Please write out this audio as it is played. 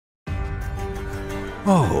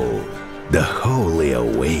Oh, the holy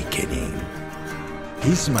awakening.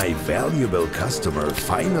 Is my valuable customer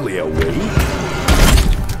finally awake?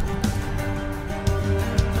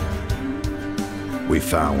 We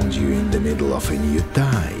found you in the middle of a new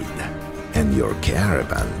tide, and your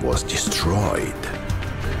caravan was destroyed.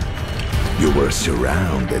 You were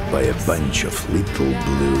surrounded by a bunch of little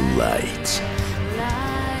blue lights.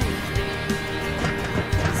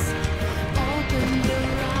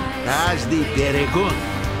 Каждый перегон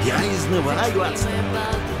я изнываю от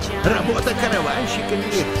страха. Работа караванщика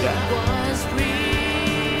нелегка.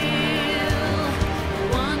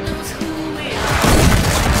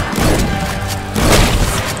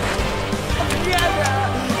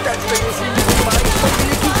 Так что если не забываешь, то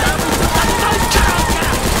перекидам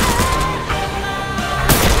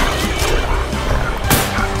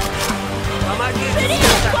помогите мне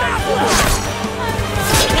отойти.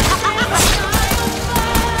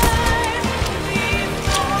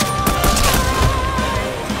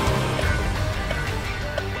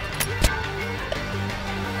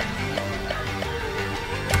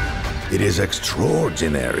 It is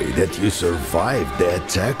extraordinary that you survived the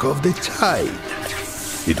attack of the tide.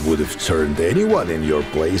 It would have turned anyone in your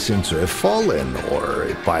place into a fallen or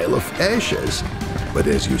a pile of ashes. But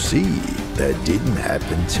as you see, that didn't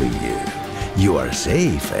happen to you. You are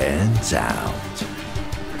safe and sound.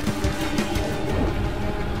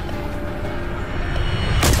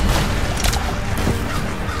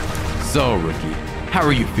 So, rookie, how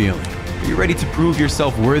are you feeling? Are you ready to prove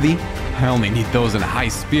yourself worthy? I only need those in high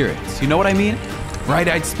spirits, you know what I mean?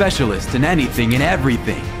 Bright-eyed specialist in anything and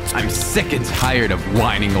everything. I'm sick and tired of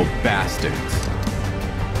whining old bastards.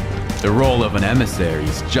 The role of an emissary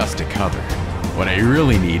is just a cover. What I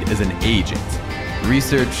really need is an agent.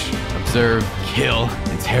 Research, observe, kill,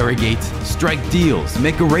 interrogate, strike deals,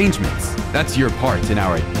 make arrangements. That's your part in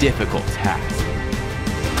our difficult task.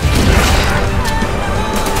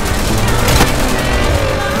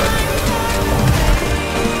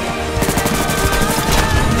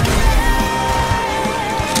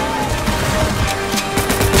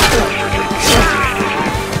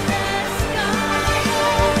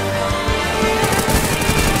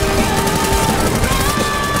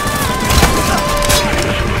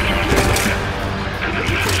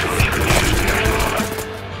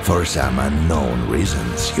 For some unknown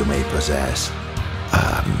reasons, you may possess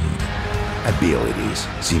abilities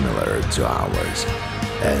similar to ours,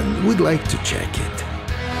 and we'd like to check it.